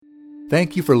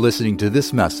Thank you for listening to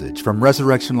this message from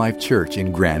Resurrection Life Church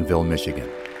in Granville, Michigan.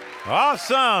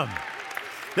 Awesome.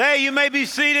 There, you may be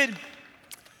seated.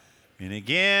 And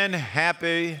again,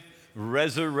 happy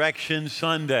Resurrection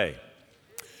Sunday.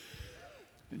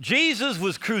 Jesus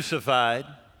was crucified,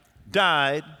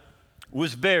 died,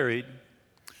 was buried.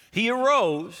 He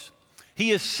arose,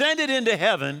 he ascended into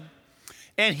heaven,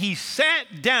 and he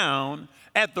sat down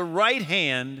at the right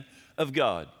hand of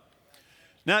God.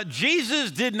 Now, Jesus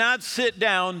did not sit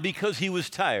down because he was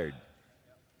tired.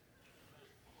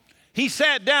 He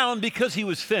sat down because he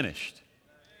was finished.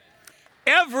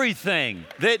 Everything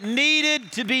that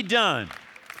needed to be done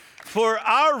for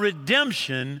our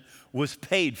redemption was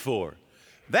paid for.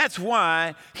 That's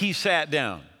why he sat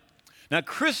down. Now,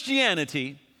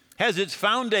 Christianity has its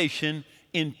foundation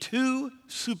in two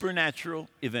supernatural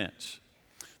events.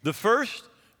 The first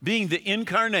being the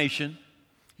incarnation,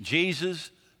 Jesus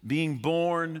being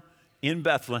born in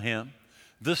Bethlehem.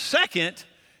 The second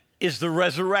is the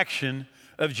resurrection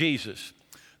of Jesus.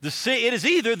 It is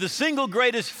either the single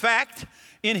greatest fact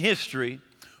in history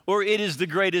or it is the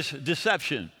greatest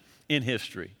deception in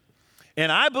history.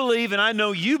 And I believe, and I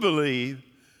know you believe,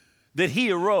 that he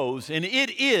arose, and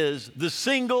it is the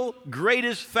single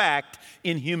greatest fact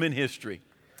in human history.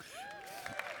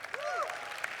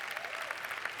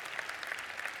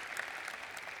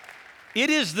 It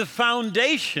is the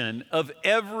foundation of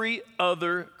every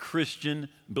other Christian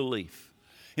belief.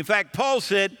 In fact, Paul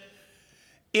said,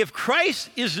 if Christ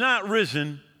is not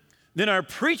risen, then our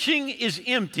preaching is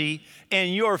empty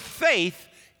and your faith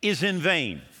is in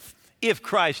vain, if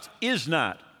Christ is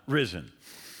not risen.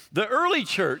 The early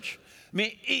church,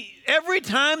 every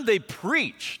time they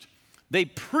preached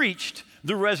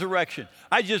the resurrection.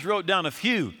 I just wrote down a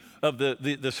few of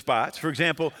the spots. For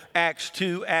example, Acts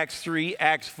 2, Acts 3,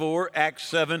 Acts 4, Acts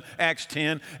 7, Acts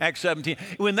 10, Acts 17.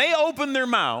 When they opened their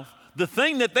mouth, the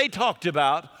thing that they talked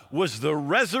about was the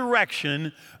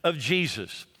resurrection of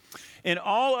Jesus. And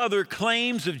all other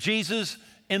claims of Jesus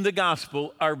in the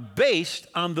gospel are based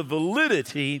on the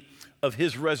validity of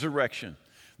his resurrection.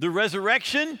 The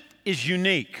resurrection is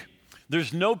unique.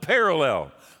 There's no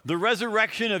parallel. The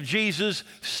resurrection of Jesus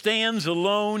stands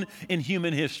alone in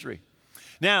human history.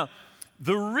 Now,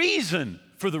 the reason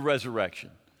for the resurrection,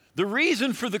 the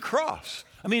reason for the cross,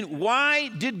 why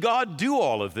did God do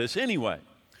all of this anyway?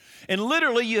 And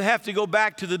literally, you have to go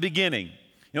back to the beginning.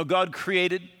 God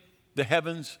created the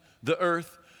heavens, the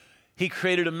earth. He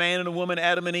created a man and a woman,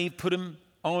 Adam and Eve, put them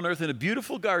on earth in a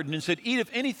beautiful garden and said, eat of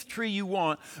any tree you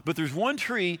want, but there's one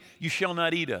tree you shall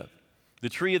not eat of, the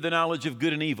tree of the knowledge of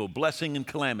good and evil, blessing and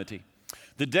calamity.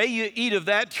 The day you eat of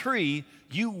that tree,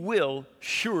 you will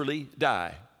surely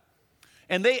die.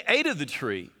 And they ate of the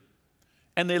tree,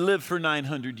 and they lived for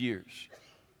 900 years.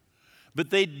 But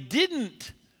they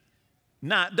didn't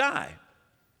not die.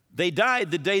 They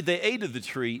died the day they ate of the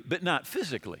tree, but not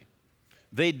physically.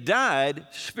 They died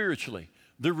spiritually.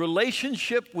 The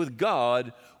relationship with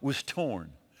God was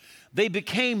torn. They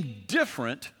became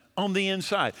different on the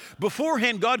inside.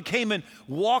 Beforehand, God came and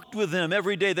walked with them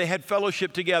every day. They had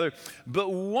fellowship together.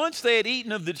 But once they had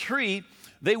eaten of the tree,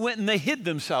 they went and they hid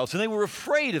themselves, and they were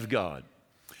afraid of God.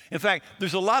 In fact,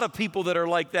 there's a lot of people that are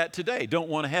like that today, don't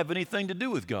want to have anything to do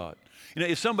with God.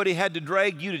 If somebody had to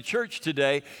drag you to church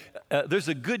today, there's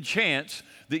a good chance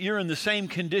that you're in the same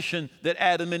condition that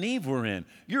Adam and Eve were in.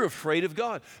 You're afraid of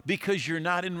God because you're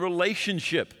not in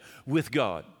relationship with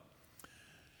God.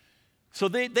 So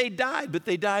they died, but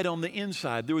they died on the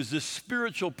inside. There was this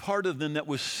spiritual part of them that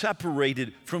was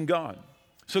separated from God.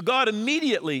 So God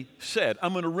immediately said,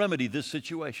 I'm going to remedy this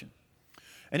situation.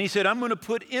 And he said, I'm going to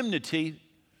put enmity,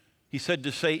 he said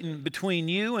to Satan, between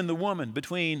you and the woman,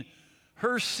 between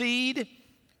her seed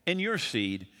and your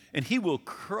seed, and he will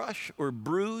crush or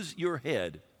bruise your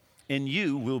head, and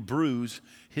you will bruise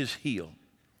his heel.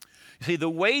 You see, the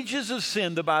wages of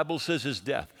sin, the Bible says, is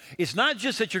death. It's not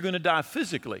just that you're going to die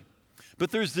physically,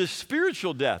 but there's this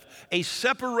spiritual death, a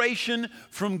separation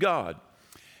from God.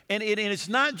 And it's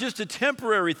not just a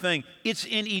temporary thing, it's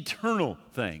an eternal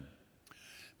thing.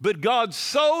 But God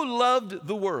so loved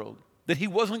the world that he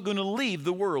wasn't going to leave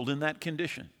the world in that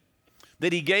condition,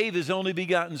 that he gave his only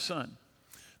begotten Son,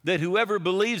 that whoever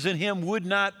believes in him would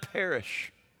not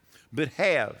perish, but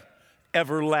have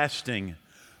everlasting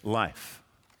life.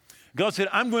 God said,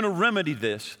 I'm going to remedy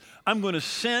this. I'm going to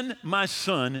send my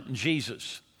Son,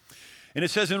 Jesus. And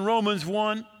it says in Romans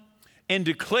 1, and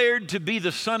declared to be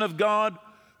the Son of God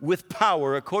with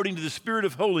power according to the Spirit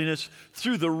of holiness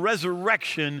through the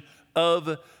resurrection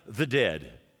of the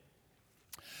dead.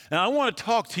 Now, I want to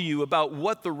talk to you about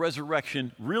what the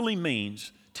resurrection really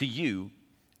means to you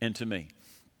and to me.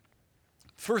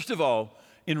 First of all,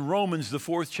 in Romans, the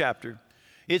 4th chapter,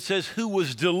 it says, who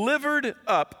was delivered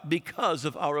up because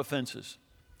of our offenses.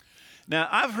 Now,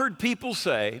 I've heard people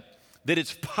say that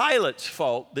it's Pilate's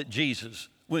fault that Jesus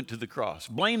went to the cross.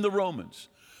 Blame the Romans.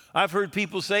 I've heard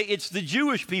people say it's the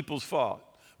Jewish people's fault.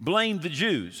 Blame the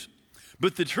Jews.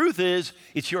 But the truth is,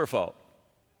 it's your fault.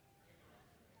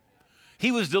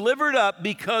 He was delivered up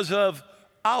because of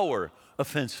our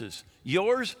offenses,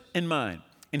 yours and mine.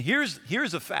 And here's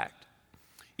a fact.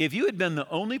 If you had been the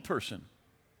only person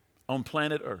on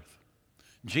planet Earth,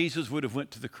 Jesus would have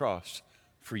went to the cross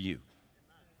for you.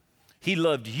 He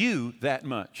loved you that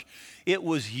much. It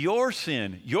was your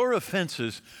sin, your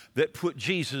offenses that put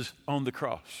Jesus on the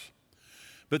cross.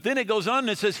 But then it goes on and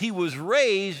it says he was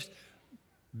raised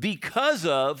because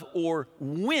of or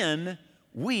when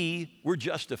we were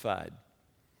justified.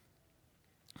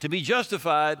 To be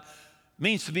justified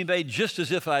means to be made just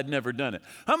as if I'd never done it.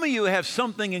 How many of you have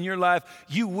something in your life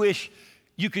you wish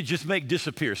you could just make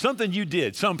disappear? Something you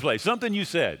did someplace, something you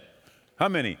said. How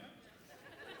many?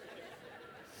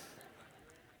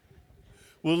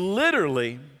 Well,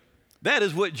 literally, that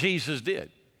is what Jesus did.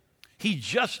 He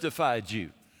justified you.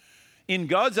 In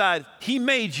God's eyes, he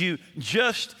made you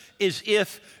just as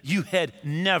if you had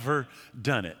never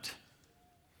done it.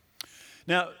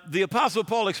 Now, the Apostle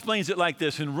Paul explains it like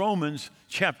this in Romans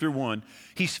chapter 1.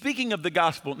 He's speaking of the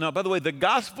gospel. Now, by the way, the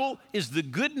gospel is the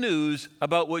good news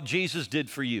about what Jesus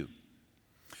did for you.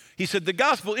 He said the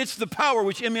gospel, it's the power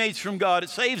which emanates from God.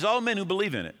 It saves all men who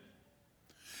believe in it.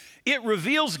 It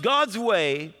reveals God's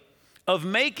way of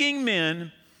making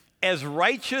men as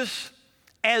righteous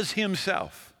as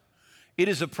himself. It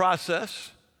is a process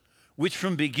which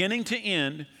from beginning to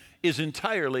end is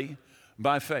entirely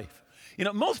by faith. You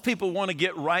know, most people want to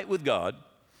get right with God,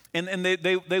 and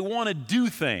they want to do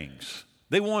things.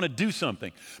 They want to do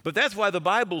something. But that's why the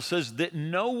Bible says that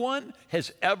no one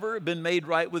has ever been made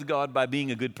right with God by being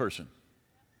a good person.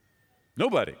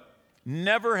 Nobody.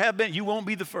 Never have been. You won't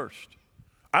be the first.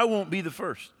 I won't be the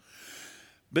first.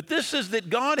 But this says that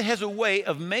God has a way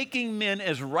of making men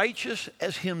as righteous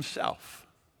as himself.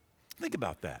 Think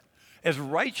about that. As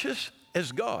righteous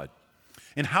as God.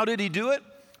 And how did he do it?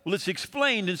 Well, it's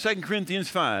explained in 2 Corinthians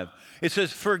 5. It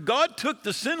says, for God took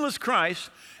the sinless Christ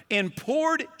and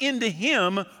poured into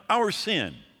him our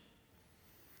sin.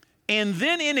 And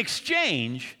then in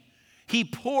exchange, he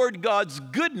poured God's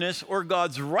goodness or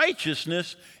God's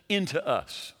righteousness into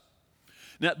us.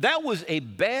 Now, that was a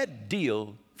bad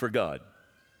deal for God.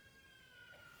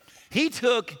 He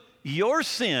took your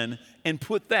sin and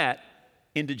put that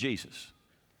into Jesus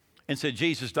and said,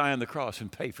 Jesus, die on the cross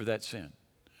and pay for that sin.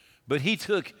 But he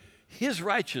took his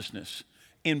righteousness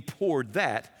and poured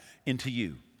that into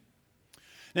you.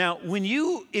 Now,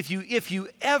 if you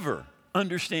ever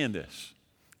understand this,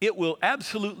 it will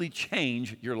absolutely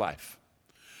change your life.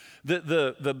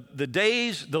 The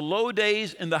days, the low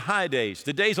days and the high days.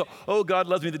 The days, oh, God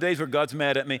loves me. The days where God's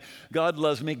mad at me. God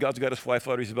loves me. God's got his wife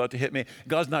out. He's about to hit me.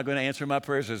 God's not going to answer my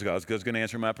prayers. God's going to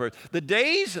answer my prayers. The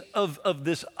days of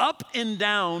this up and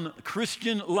down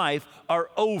Christian life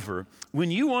are over when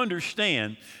you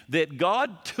understand that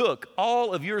God took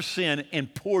all of your sin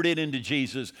and poured it into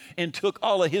Jesus and took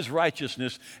all of his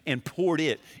righteousness and poured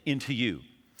it into you.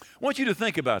 I want you to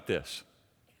think about this.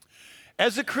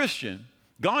 As a Christian,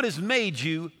 God has made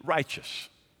you righteous.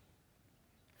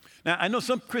 Now, I know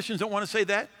some Christians don't want to say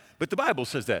that, but the Bible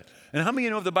says that. And how many of you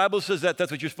know if the Bible says that,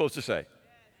 that's what you're supposed to say?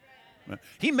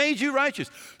 He made you righteous.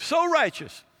 So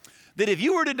righteous that if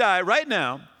you were to die right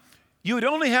now, you would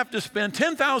only have to spend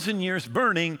 10,000 years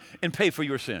burning and pay for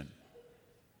your sin.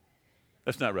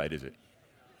 That's not right, is it?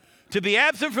 To be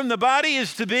absent from the body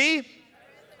is to be.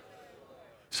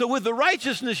 So with the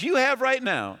righteousness you have right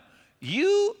now,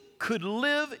 you could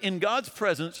live in God's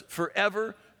presence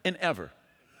forever and ever.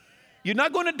 You're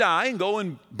not going to die and go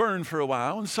and burn for a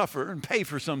while and suffer and pay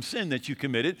for some sin that you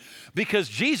committed because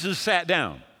Jesus sat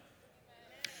down.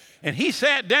 And he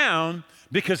sat down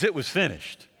because it was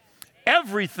finished.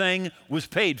 Everything was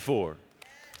paid for.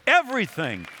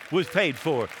 Everything was paid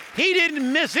for. He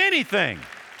didn't miss anything.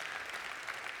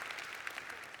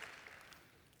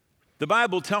 The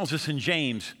Bible tells us in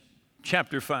James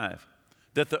chapter 5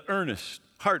 that the earnest,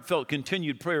 heartfelt,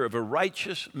 continued prayer of a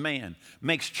righteous man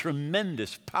makes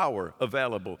tremendous power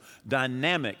available,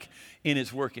 dynamic in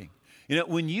its working. You know,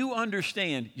 when you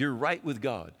understand you're right with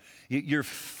God, your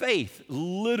faith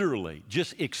literally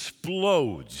just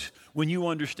explodes when you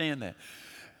understand that.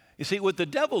 You see, what the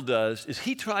devil does is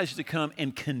he tries to come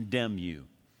and condemn you.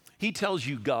 He tells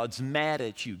you God's mad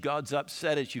at you. God's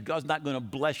upset at you. God's not going to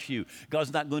bless you.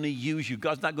 God's not going to use you.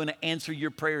 God's not going to answer your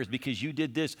prayers because you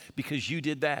did this, because you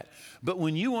did that. But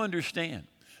when you understand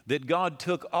that God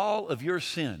took all of your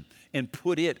sin and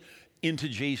put it into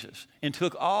Jesus and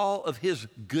took all of his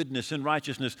goodness and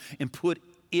righteousness and put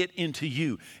it into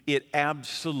you, it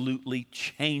absolutely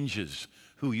changes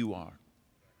who you are.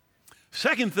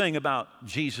 Second thing about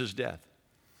Jesus' death,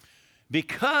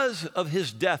 because of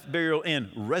his death, burial, and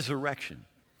resurrection,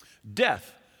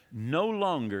 death no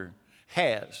longer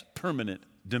has permanent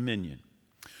dominion.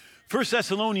 1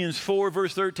 Thessalonians 4,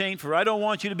 verse 13, for I don't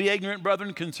want you to be ignorant,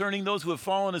 brethren, concerning those who have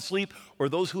fallen asleep or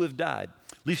those who have died,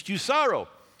 lest you sorrow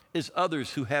as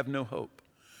others who have no hope.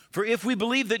 For if we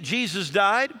believe that Jesus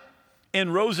died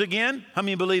and rose again, how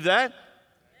many believe that?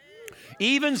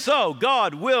 Even so,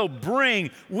 God will bring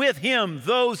with him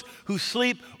those who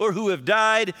sleep or who have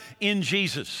died in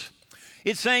Jesus.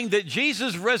 It's saying that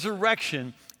Jesus'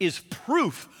 resurrection is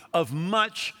proof of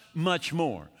much, much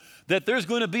more. That there's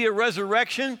going to be a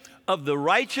resurrection of the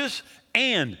righteous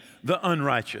and the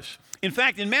unrighteous. In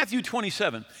fact, in Matthew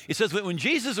 27, it says that when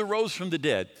Jesus arose from the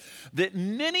dead, that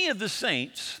many of the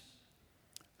saints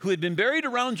who had been buried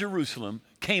around Jerusalem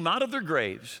came out of their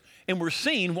graves and were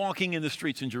seen walking in the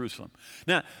streets in Jerusalem.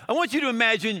 Now, I want you to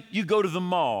imagine you go to the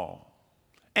mall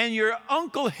and your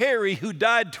Uncle Harry, who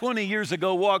died 20 years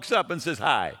ago, walks up and says,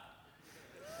 hi.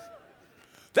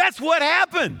 That's what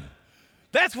happened.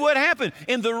 That's what happened.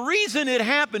 And the reason it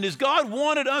happened is God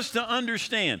wanted us to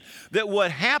understand that what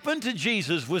happened to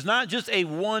Jesus was not just a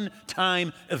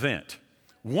one-time event.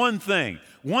 One thing,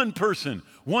 one person,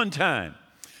 one time.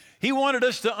 He wanted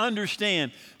us to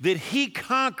understand that he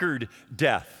conquered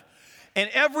death. And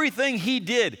everything he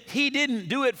did, he didn't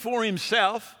do it for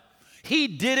himself. He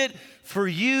did it for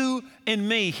you and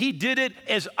me. He did it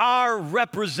as our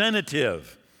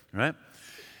representative, right?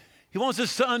 He wants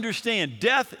us to understand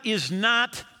death is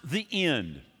not the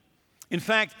end. In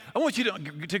fact, I want you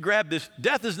to grab this.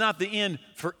 Death is not the end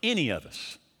for any of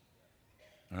us.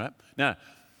 All right? Now,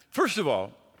 first of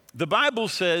all, the Bible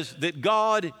says that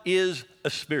God is a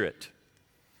spirit.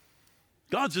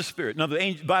 God's a spirit. Now,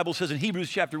 the Bible says in Hebrews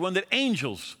chapter 1 that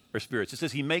angels are spirits. It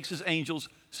says he makes his angels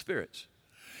spirits.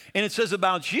 And it says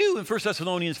about you in 1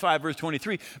 Thessalonians 5, verse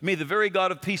 23, may the very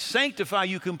God of peace sanctify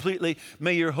you completely.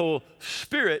 May your whole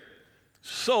spirit,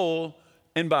 soul,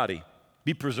 and body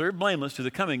be preserved blameless to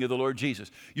the coming of the Lord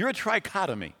Jesus. You're a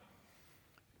trichotomy.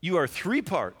 You are three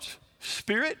parts,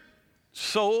 spirit,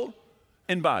 soul,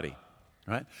 and body.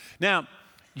 Right? Now,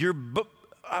 I'm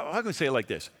going to say it like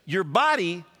this. Your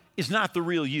body is not the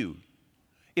real you.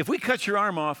 If we cut your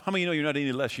arm off, how many of you know you're not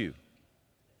any less you?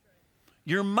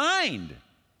 Your mind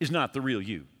is not the real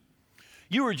you.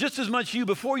 You were just as much you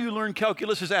before you learned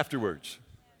calculus as afterwards.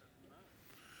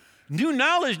 New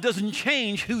knowledge doesn't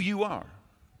change who you are.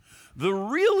 The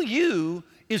real you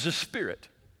is a spirit,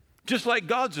 just like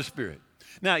God's a spirit.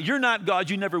 Now, you're not God,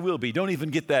 you never will be. Don't even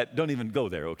get that, don't even go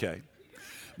there, okay?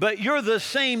 But you're the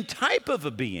same type of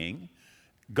a being.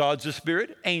 God's a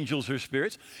spirit, angels are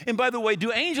spirits. And by the way,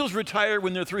 do angels retire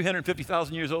when they're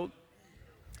 350,000 years old?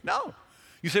 No.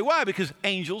 You say, why? Because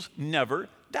angels never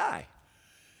die.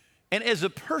 And as a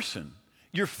person,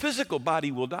 your physical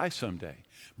body will die someday.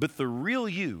 But the real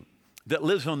you that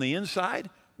lives on the inside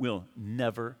will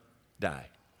never die.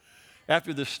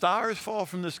 After the stars fall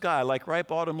from the sky like ripe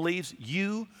autumn leaves,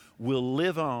 you will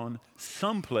live on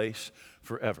someplace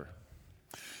forever.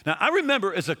 Now, I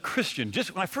remember as a Christian,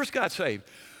 just when I first got saved,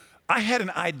 I had an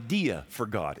idea for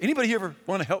God. Anybody here ever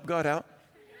want to help God out?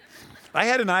 I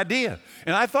had an idea,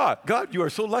 and I thought, God, you are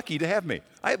so lucky to have me.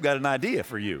 I have got an idea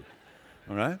for you,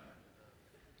 all right?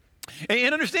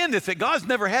 And understand this, that God's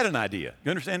never had an idea.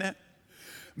 You understand that?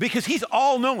 Because he's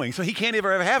all-knowing, so he can't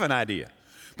ever have an idea.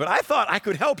 But I thought I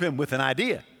could help him with an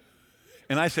idea.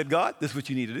 And I said, God, this is what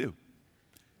you need to do.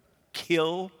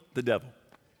 Kill the devil.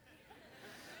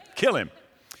 Kill him.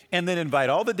 And then invite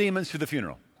all the demons to the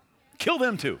funeral. Kill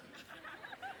them too.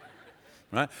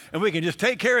 Right? And we can just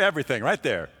take care of everything right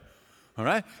there. All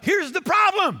right? Here's the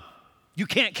problem. You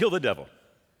can't kill the devil.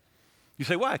 You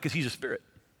say, why? Because he's a spirit.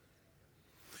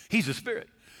 He's a spirit.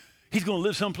 He's going to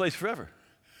live someplace forever.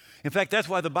 In fact, that's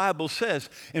why the Bible says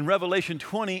in Revelation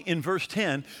 20 in verse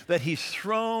 10 that he's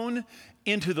thrown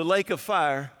into the lake of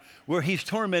fire where he's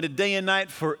tormented day and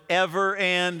night forever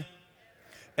and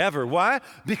ever. Why?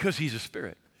 Because he's a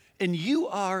spirit. And you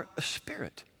are a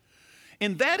spirit.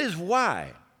 And that is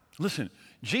why, listen,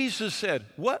 Jesus said,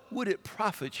 what would it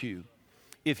profit you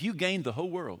if you gained the whole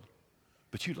world,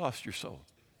 but you lost your soul?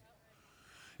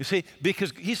 You see,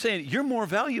 because he's saying you're more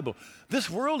valuable. This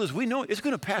world as we know it, it's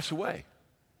going to pass away.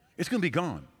 It's going to be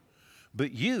gone.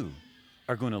 But you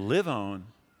are going to live on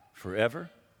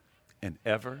forever and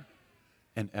ever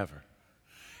and ever.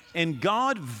 And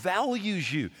God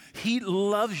values you. He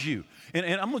loves you. And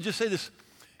I'm going to just say this.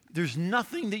 There's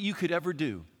nothing that you could ever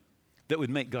do that would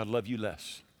make God love you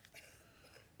less.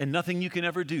 And nothing you can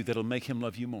ever do that'll make him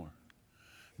love you more.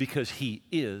 Because he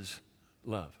is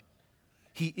love.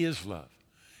 He is love.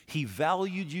 He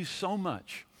valued you so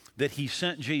much that he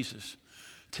sent Jesus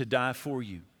to die for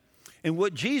you. And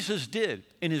what Jesus did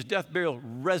in his death, burial,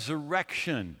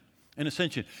 resurrection, and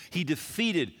ascension, he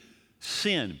defeated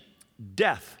sin,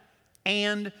 death,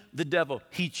 and the devil.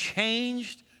 He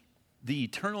changed the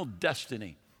eternal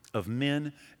destiny of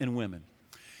men and women.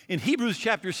 In Hebrews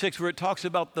chapter 6, where it talks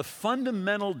about the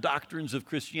fundamental doctrines of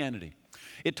Christianity,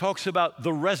 it talks about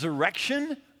the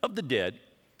resurrection of the dead,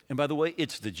 and by the way,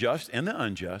 it's the just and the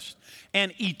unjust,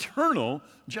 and eternal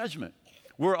judgment.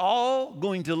 We're all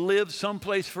going to live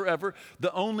someplace forever.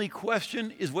 The only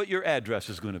question is what your address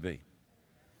is going to be.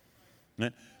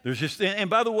 And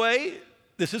by the way,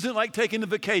 this isn't like taking a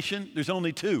vacation. There's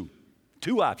only two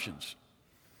options.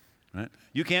 Right?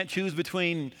 You can't choose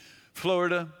between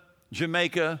Florida,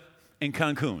 Jamaica, and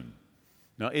Cancun.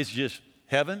 No, it's just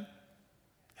heaven,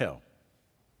 hell.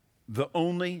 The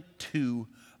only two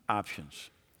options.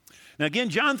 Now again,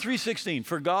 John 3:16,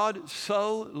 for God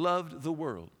so loved the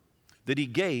world that he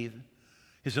gave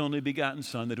his only begotten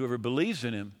Son, that whoever believes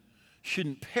in him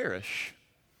shouldn't perish.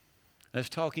 That's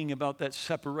talking about that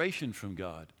separation from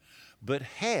God, but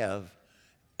have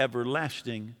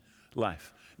everlasting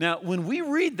life. Now, when we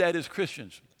read that as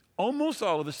Christians, almost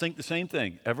all of us think the same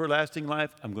thing. Everlasting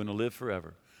life, I'm going to live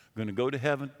forever. I'm going to go to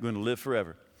heaven, I'm going to live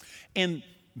forever. And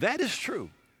that is true,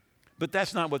 but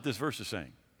that's not what this verse is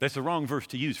saying. That's the wrong verse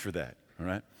to use for that, all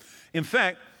right? In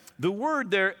fact, the word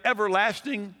there,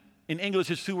 everlasting, in English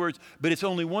it's two words, but it's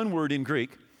only one word in Greek,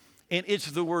 and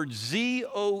it's the word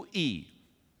Zoe.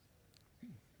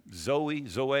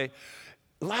 Zoe.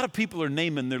 A lot of people are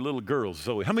naming their little girls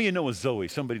Zoe. How many of you know a Zoe?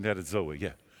 Somebody that is Zoe,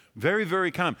 yeah. Very,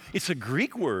 very common. It's a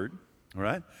Greek word, all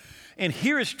right? And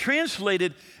here it's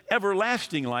translated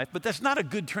everlasting life, but that's not a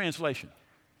good translation.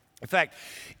 In fact,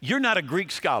 you're not a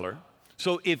Greek scholar,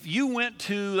 so if you went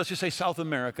to, let's just say, South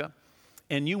America,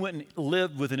 and you went and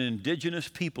lived with an indigenous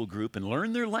people group and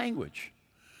learned their language,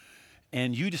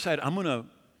 and you decide, I'm going to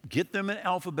get them an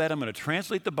alphabet, I'm going to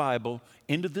translate the Bible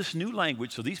into this new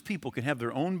language so these people can have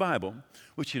their own Bible,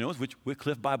 which you know is which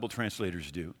Wycliffe Bible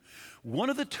translators do. One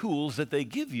of the tools that they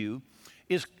give you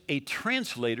is a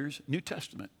translator's New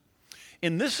Testament.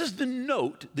 And this is the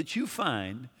note that you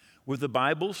find where the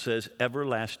Bible says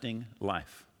everlasting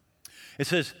life. It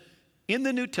says, in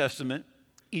the New Testament,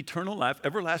 eternal life,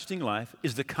 everlasting life,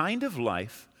 is the kind of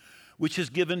life which is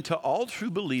given to all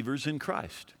true believers in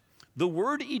Christ. The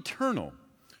word eternal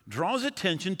draws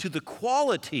attention to the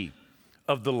quality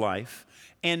of the life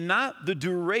and not the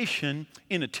duration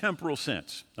in a temporal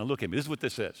sense. Now look at me, this is what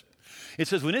this says. It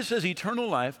says, when it says eternal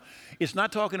life, it's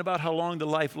not talking about how long the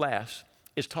life lasts,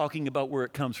 it's talking about where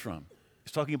it comes from.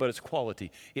 It's talking about its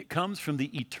quality. It comes from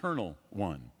the eternal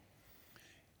one.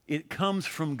 It comes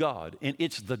from God, and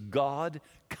it's the God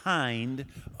kind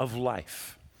of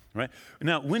life, right?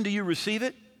 Now, when do you receive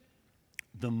it?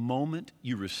 The moment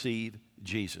you receive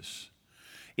Jesus.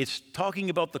 It's talking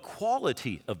about the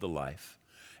quality of the life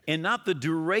and not the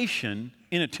duration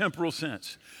in a temporal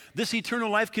sense. This eternal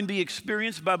life can be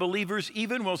experienced by believers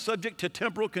even while subject to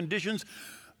temporal conditions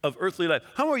of earthly life.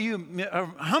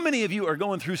 How many of you are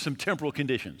going through some temporal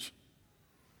conditions?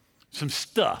 Some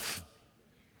stuff.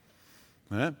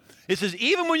 Right? It says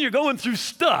even when you're going through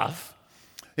stuff,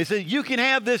 it says you can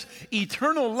have this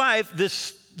eternal life,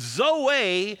 this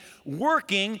Zoe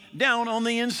working down on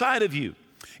the inside of you.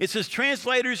 It says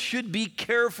translators should be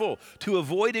careful to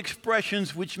avoid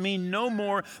expressions which mean no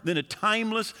more than a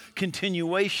timeless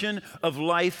continuation of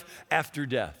life after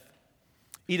death.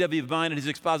 E.W. Vine, in his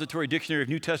expository dictionary of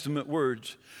New Testament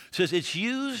words, says it's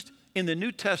used in the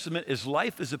New Testament as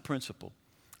life as a principle.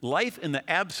 Life in the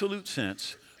absolute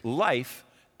sense, life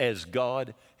as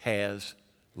God has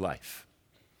life.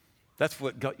 That's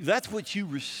what you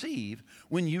receive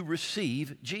when you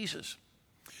receive Jesus.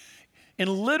 And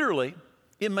literally,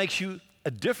 it makes you a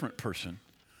different person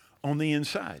on the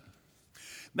inside.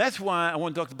 That's why I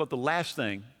want to talk about the last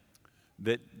thing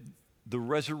that the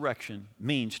resurrection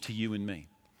means to you and me.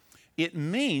 It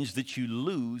means that you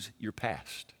lose your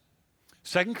past.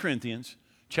 2 Corinthians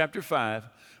chapter 5,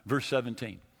 verse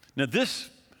 17. Now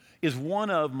this is one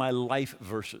of my life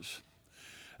verses.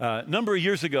 A number of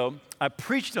years ago, I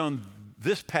preached on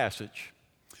this passage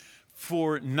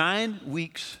for 9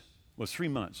 weeks, 3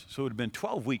 months, so it would have been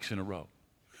 12 weeks in a row.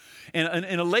 And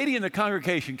a lady in the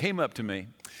congregation came up to me,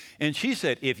 and she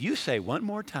said, if you say one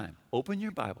more time, open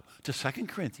your Bible to 2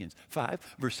 Corinthians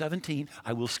 5, verse 17,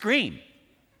 I will scream.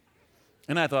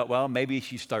 And I thought, well, maybe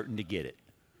she's starting to get it.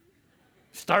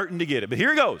 Starting to get it. But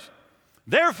here it goes.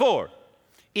 Therefore,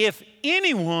 if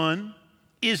anyone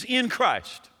is in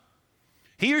Christ,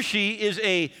 he or she is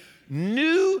a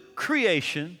new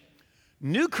creation,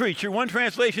 new creature. One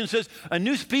translation says a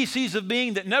new species of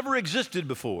being that never existed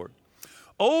before.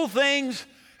 Old things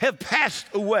have passed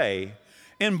away,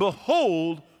 and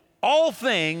behold, all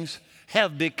things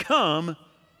have become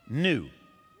new.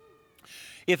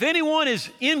 If anyone is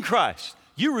in Christ,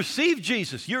 you receive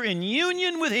Jesus, you're in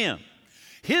union with him.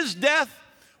 His death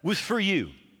was for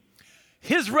you.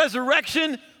 His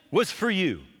resurrection was for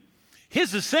you.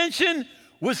 His ascension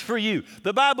was for you.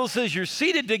 The Bible says you're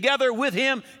seated together with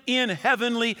him in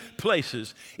heavenly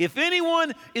places. If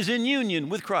anyone is in union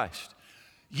with Christ,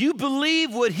 you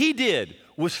believe what he did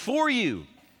was for you.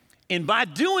 And by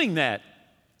doing that,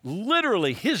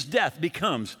 literally his death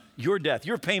becomes your death,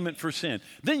 your payment for sin.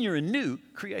 Then you're a new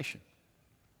creation.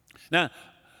 Now,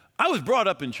 I was brought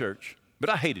up in church, but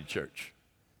I hated church.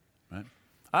 Right?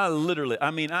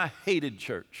 I hated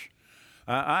church.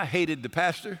 I hated the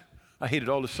pastor. I hated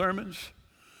all the sermons.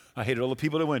 I hated all the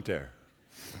people that went there.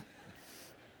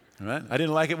 Right? I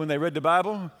didn't like it when they read the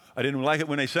Bible. I didn't like it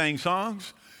when they sang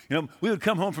songs. You know, we would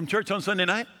come home from church on Sunday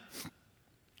night,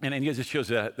 and it just shows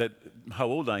that how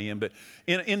old I am, but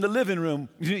in the living room,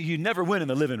 you never went in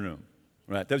the living room,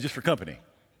 right? That was just for company,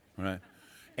 right?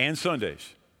 And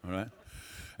Sundays, all right?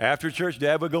 After church,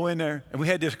 Dad would go in there, and we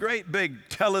had this great big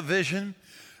television,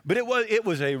 but it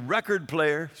was a record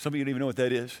player. Some of you don't even know what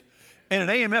that is, and an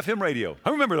AM/FM radio. I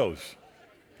remember those.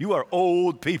 You are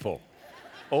old people.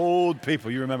 Old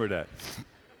people, you remember that.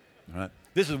 All right?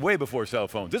 This is way before cell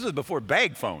phones. This is before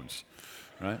bag phones,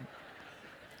 right?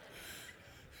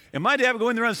 And my dad would go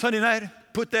in there on Sunday night,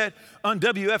 put that on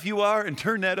WFUR and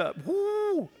turn that up.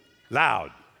 Woo!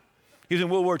 Loud. He was in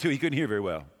World War II. He couldn't hear very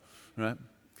well, right?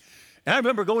 And I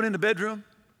remember going in the bedroom.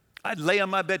 I'd lay on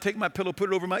my bed, take my pillow,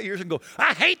 put it over my ears and go,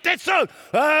 I hate that song.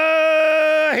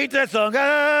 I hate that song.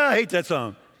 I hate that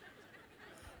song.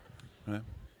 Right?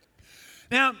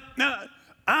 Now,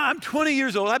 I'm 20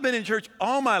 years old. I've been in church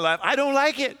all my life. I don't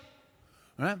like it.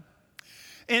 Right?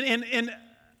 And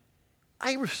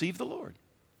I received the Lord.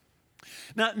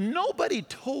 Now, nobody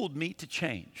told me to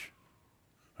change.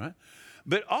 Right?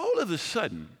 But all of a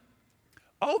sudden,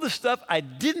 all the stuff I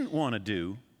didn't want to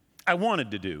do, I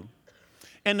wanted to do.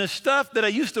 And the stuff that I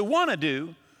used to want to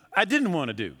do, I didn't want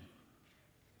to do.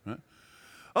 Right?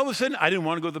 All of a sudden, I didn't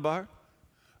want to go to the bar.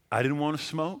 I didn't want to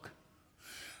smoke.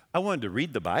 I wanted to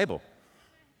read the Bible.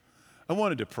 I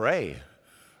wanted to pray.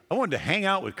 I wanted to hang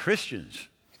out with Christians.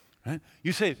 Right?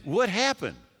 You say, what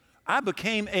happened? I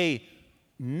became a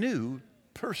new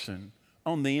person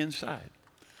on the inside.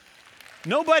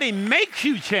 Nobody makes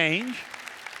you change.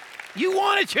 You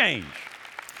want to change.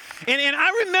 And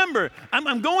I remember,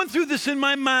 I'm going through this in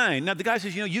my mind. Now, the guy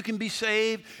says, you can be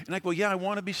saved. And I go, yeah, I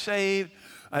want to be saved.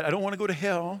 I don't want to go to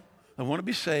hell. I want to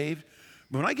be saved.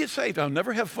 But when I get saved, I'll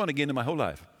never have fun again in my whole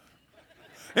life.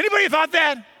 Anybody thought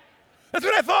that? That's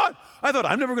what I thought. I thought,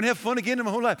 I'm never going to have fun again in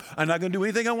my whole life. I'm not going to do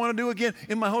anything I want to do again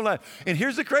in my whole life. And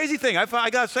here's the crazy thing. I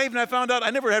got saved and I found out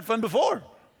I never had fun before.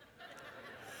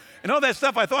 And all that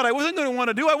stuff I thought I wasn't going to want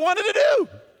to do, I wanted to do.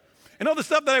 And all the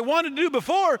stuff that I wanted to do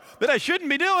before that I shouldn't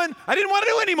be doing, I didn't want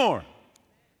to do anymore.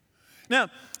 Now,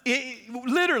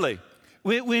 literally,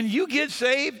 when you get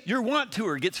saved, your want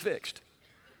tour gets fixed.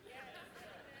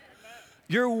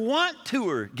 Your want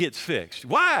tour gets fixed.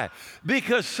 Why?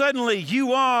 Because suddenly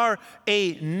you are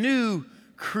a new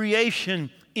creation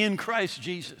in Christ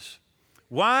Jesus.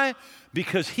 Why?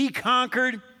 Because he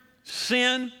conquered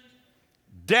sin,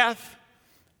 death,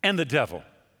 and the devil.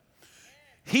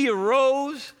 He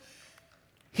arose.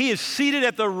 He is seated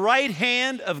at the right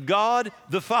hand of God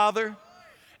the Father,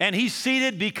 and he's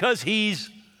seated because he's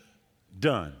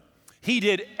done. He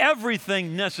did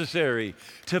everything necessary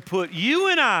to put you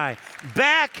and I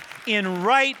back in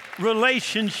right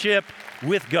relationship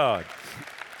with God.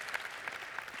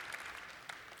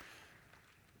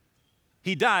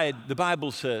 He died, the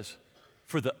Bible says,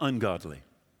 for the ungodly.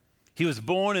 He was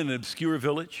born in an obscure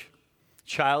village,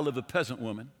 child of a peasant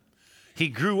woman. He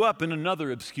grew up in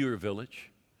another obscure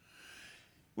village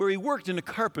where he worked in a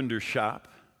carpenter's shop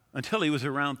until he was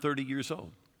around 30 years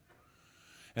old.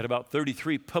 At about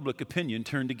 33, public opinion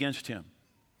turned against him.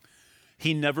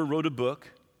 He never wrote a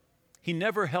book. He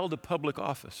never held a public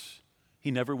office.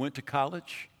 He never went to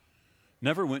college,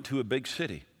 never went to a big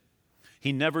city.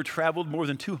 He never traveled more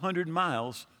than 200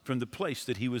 miles from the place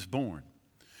that he was born.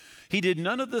 He did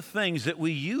none of the things that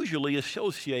we usually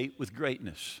associate with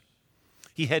greatness.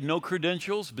 He had no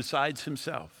credentials besides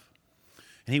himself.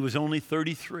 And he was only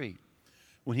 33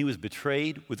 when he was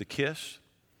betrayed with a kiss.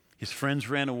 His friends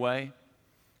ran away.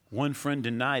 One friend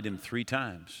denied him 3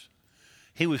 times.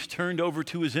 He was turned over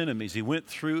to his enemies. He went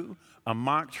through a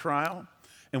mock trial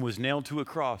and was nailed to a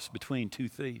cross between 2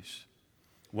 thieves.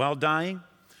 While dying,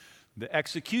 the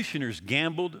executioners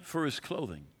gambled for his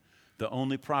clothing, the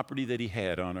only property that he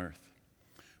had on earth.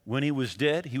 When he was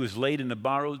dead, he was laid in a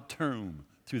borrowed tomb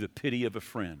through the pity of a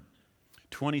friend.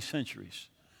 20 centuries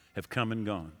have come and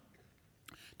gone.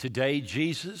 Today,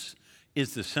 Jesus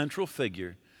is the central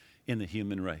figure in the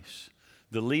human race,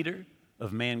 the leader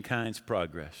of mankind's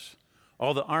progress.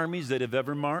 All the armies that have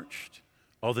ever marched,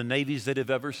 all the navies that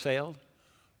have ever sailed,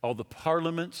 all the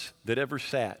parliaments that ever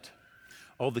sat,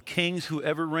 all the kings who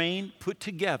ever reigned put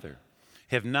together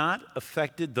have not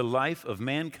affected the life of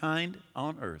mankind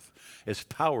on earth as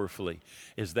powerfully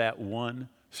as that one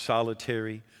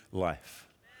solitary life.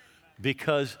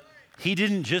 Because he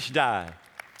didn't just die.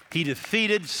 He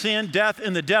defeated sin, death,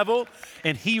 and the devil,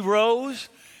 and he rose,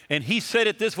 and he said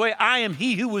it this way, I am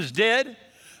he who was dead,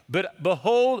 but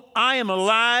behold, I am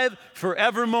alive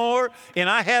forevermore, and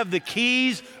I have the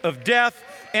keys of death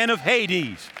and of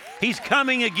Hades. He's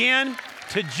coming again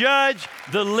to judge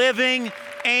the living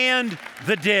and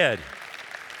the dead.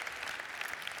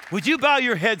 Would you bow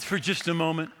your heads for just a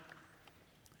moment?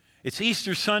 It's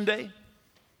Easter Sunday,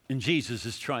 and Jesus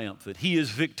is triumphant. He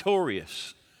is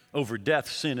victorious over death,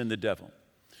 sin, and the devil.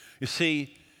 You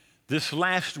see, this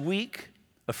last week,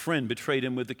 a friend betrayed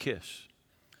him with a kiss.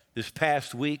 This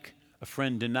past week, a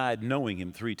friend denied knowing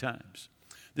him 3 times.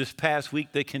 This past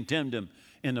week, they condemned him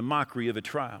in the mockery of a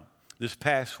trial. This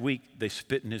past week, they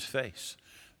spit in his face.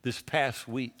 This past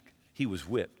week, he was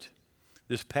whipped.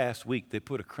 This past week, they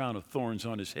put a crown of thorns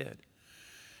on his head.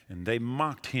 And they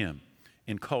mocked him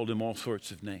and called him all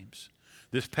sorts of names.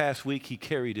 This past week, he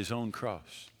carried his own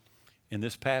cross. And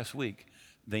this past week,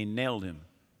 they nailed him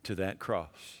to that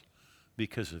cross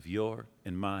because of your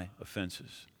and my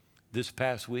offenses. This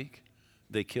past week,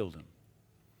 they killed him.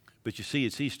 But you see,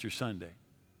 it's Easter Sunday,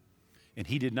 and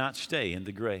he did not stay in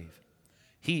the grave.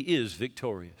 He is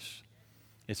victorious.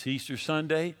 It's Easter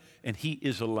Sunday, and he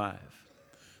is alive.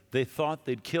 They thought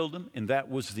they'd killed him, and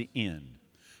that was the end.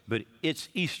 But it's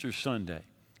Easter Sunday.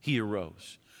 He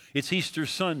arose. It's Easter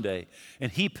Sunday,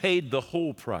 and he paid the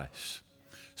whole price.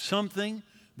 Something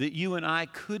that you and I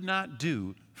could not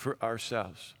do for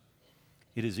ourselves.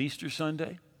 It is Easter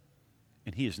Sunday,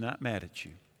 and he is not mad at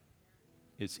you.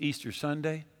 It's Easter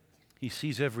Sunday. He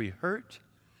sees every hurt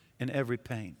and every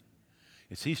pain.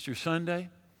 It's Easter Sunday.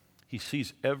 He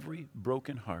sees every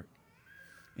broken heart.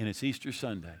 And it's Easter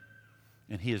Sunday,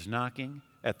 and he is knocking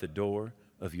at the door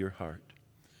of your heart.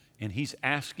 And he's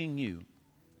asking you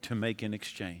to make an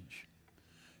exchange,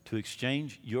 to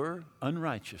exchange your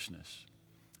unrighteousness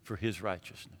for his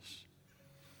righteousness.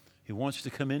 He wants to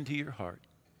come into your heart,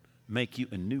 make you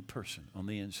a new person on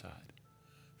the inside,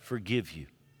 forgive you.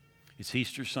 It's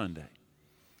Easter Sunday.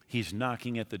 He's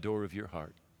knocking at the door of your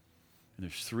heart. And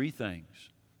there's 3 things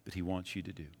that he wants you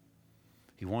to do.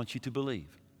 He wants you to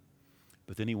believe,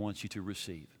 but then he wants you to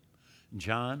receive.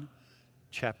 John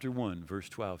chapter 1, verse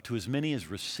 12, to as many as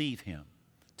receive him,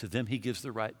 to them he gives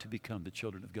the right to become the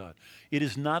children of God. It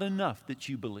is not enough that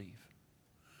you believe.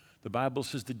 The Bible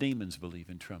says the demons believe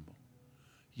and tremble.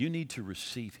 You need to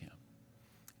receive him.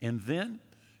 And then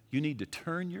you need to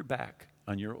turn your back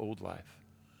on your old life.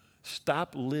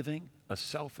 Stop living a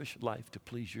selfish life to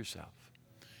please yourself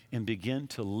and begin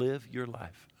to live your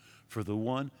life for the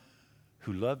one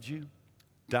who loved you,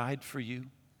 died for you,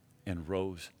 and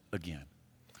rose again.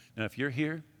 Now, if you're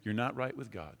here, you're not right with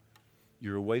God,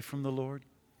 you're away from the Lord,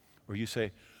 or you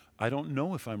say, I don't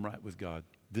know if I'm right with God,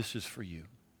 this is for you.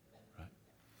 Right?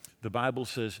 The Bible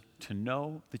says to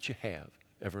know that you have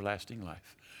everlasting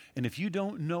life. And if you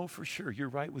don't know for sure you're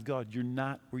right with God, you're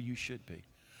not where you should be.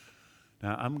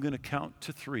 Now, I'm going to count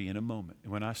to 3 in a moment.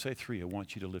 And when I say 3, I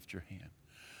want you to lift your hand.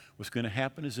 What's going to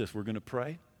happen is this. We're going to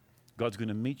pray. God's going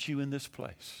to meet you in this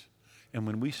place. And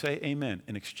when we say amen,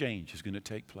 an exchange is going to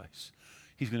take place.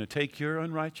 He's going to take your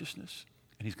unrighteousness,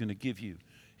 and he's going to give you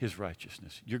his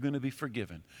righteousness. You're going to be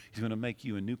forgiven. He's going to make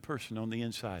you a new person on the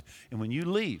inside. And when you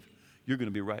leave, you're going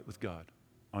to be right with God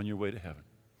on your way to heaven.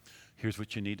 Here's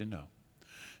what you need to know.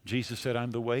 Jesus said,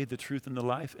 I'm the way, the truth, and the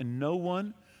life, and no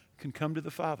one can come to the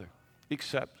Father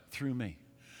except through me.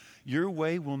 Your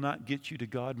way will not get you to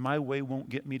God. My way won't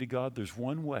get me to God. There's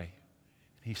one way.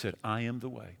 He said, I am the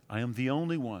way. I am the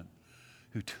only one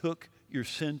who took your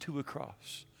sin to a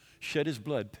cross, shed his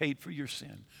blood, paid for your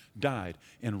sin, died,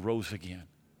 and rose again.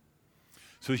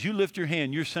 So as you lift your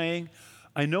hand, you're saying,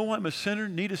 I know I'm a sinner,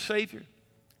 need a Savior,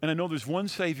 and I know there's one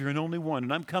Savior and only one,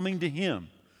 and I'm coming to him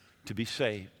to be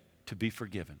saved, to be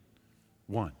forgiven.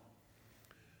 One.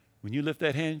 When you lift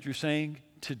that hand, you're saying,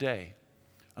 today,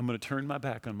 I'm going to turn my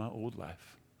back on my old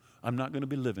life. I'm not going to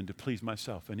be living to please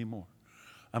myself anymore.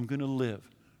 I'm going to live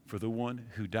for the one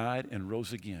who died and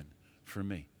rose again for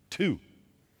me. 2,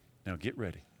 now get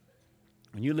ready.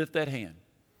 When you lift that hand,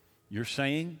 you're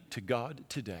saying to God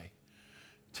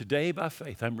today by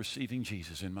faith, I'm receiving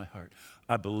Jesus in my heart.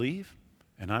 I believe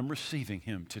and I'm receiving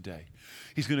him today.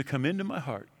 He's going to come into my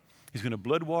heart. He's going to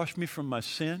blood wash me from my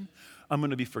sin. I'm going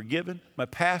to be forgiven. My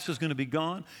past is going to be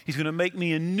gone. He's going to make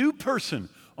me a new person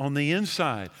on the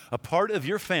inside, a part of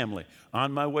your family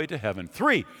on my way to heaven.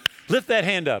 3, lift that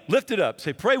hand up. Lift it up.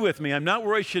 Say, pray with me. I'm not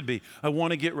where I should be. I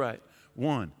want to get right.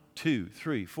 1, 2,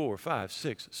 3, 4, 5,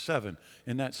 6, 7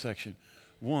 in that section.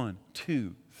 1,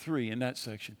 2, 3 in that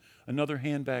section. Another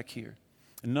hand back here.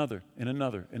 Another, and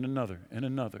another, and another, and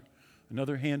another.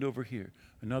 Another hand over here.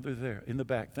 Another there in the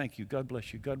back. Thank you. God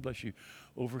bless you. God bless you.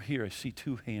 Over here, I see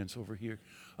 2 hands over here.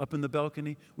 Up in the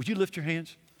balcony. Would you lift your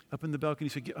hands? Up in the balcony.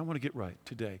 Say, I want to get right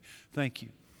today. Thank you.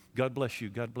 God bless you.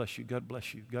 God bless you. God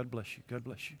bless you. God bless you. God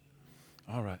bless you.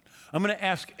 All right. I'm going to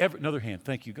ask another hand.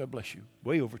 Thank you. God bless you.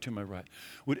 Way over to my right.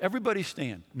 Would everybody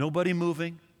stand? Nobody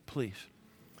moving? Please.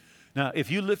 Now,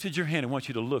 if you lifted your hand, I want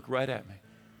you to look right at me.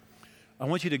 I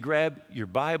want you to grab your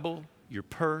Bible, your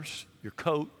purse, your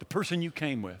coat, the person you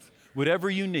came with, whatever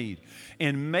you need,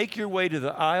 and make your way to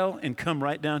the aisle and come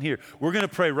right down here. We're going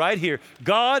to pray right here.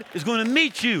 God is going to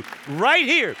meet you right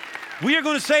here. We are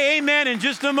going to say amen in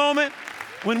just a moment.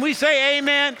 When we say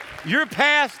amen, your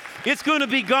past, it's going to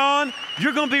be gone.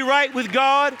 You're going to be right with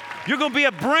God. You're going to be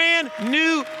a brand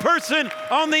new person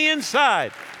on the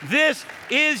inside. This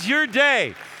is your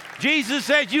day. Jesus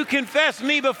said, you confess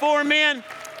me before men,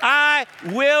 I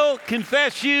will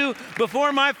confess you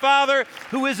before my Father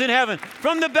who is in heaven.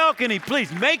 From the balcony,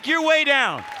 please make your way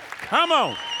down. Come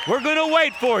on. We're going to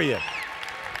wait for you.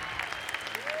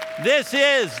 This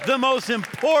is the most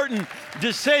important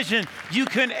decision you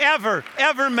can ever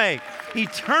make.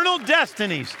 Eternal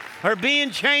destinies are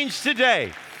being changed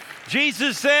today.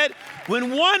 Jesus said,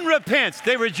 when one repents,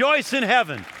 they rejoice in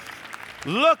heaven.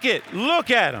 Look at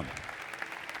them.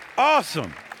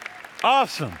 Awesome.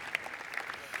 Awesome.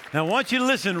 Now, I want you to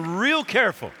listen real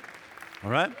careful, all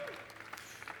right?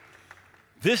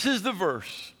 This is the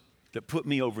verse that put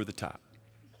me over the top.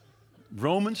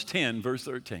 Romans 10, verse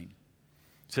 13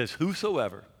 says,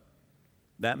 whosoever,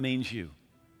 that means you.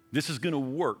 This is going to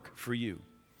work for you.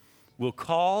 Will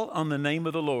call on the name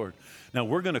of the Lord. Now,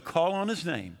 we're going to call on his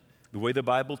name the way the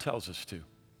Bible tells us to,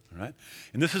 all right?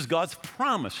 And this is God's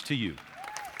promise to you.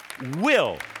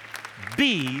 Will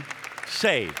be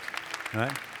saved, all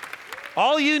right?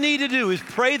 All you need to do is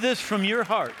pray this from your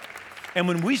heart. And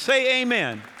when we say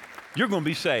amen, you're going to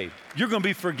be saved. You're going to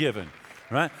be forgiven,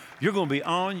 right? You're going to be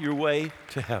on your way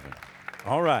to heaven.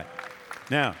 All right.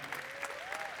 Now,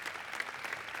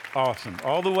 awesome.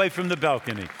 All the way from the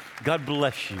balcony. God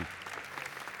bless you.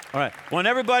 All right. I want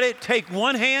everybody take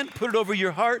one hand, put it over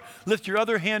your heart, lift your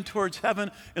other hand towards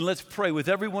heaven, and let's pray with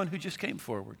everyone who just came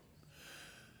forward.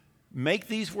 Make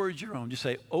these words your own. Just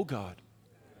say, oh God,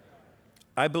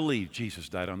 I believe Jesus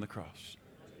died on the cross.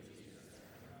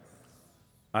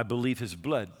 I believe his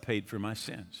blood paid for my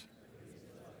sins.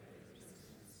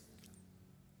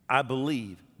 I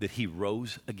believe that he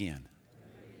rose again.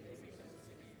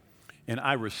 And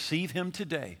I receive him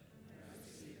today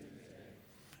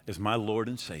as my Lord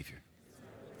and Savior.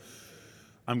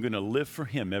 I'm going to live for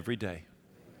him every day.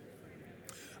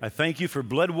 I thank you for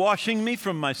blood washing me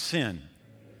from my sin,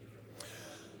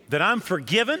 that I'm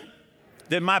forgiven,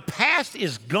 that my past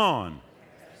is gone,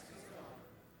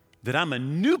 that I'm a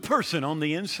new person on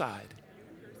the inside,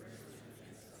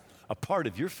 a part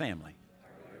of your family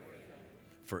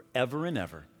forever and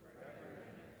ever.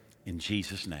 In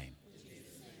Jesus' name,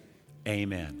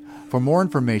 amen. For more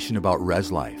information about Res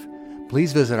Life,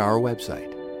 please visit our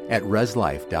website at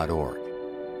reslife.org.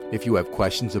 If you have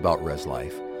questions about Res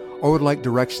Life or would like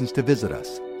directions to visit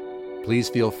us, please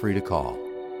feel free to call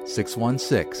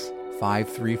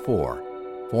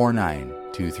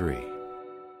 616-534-4923.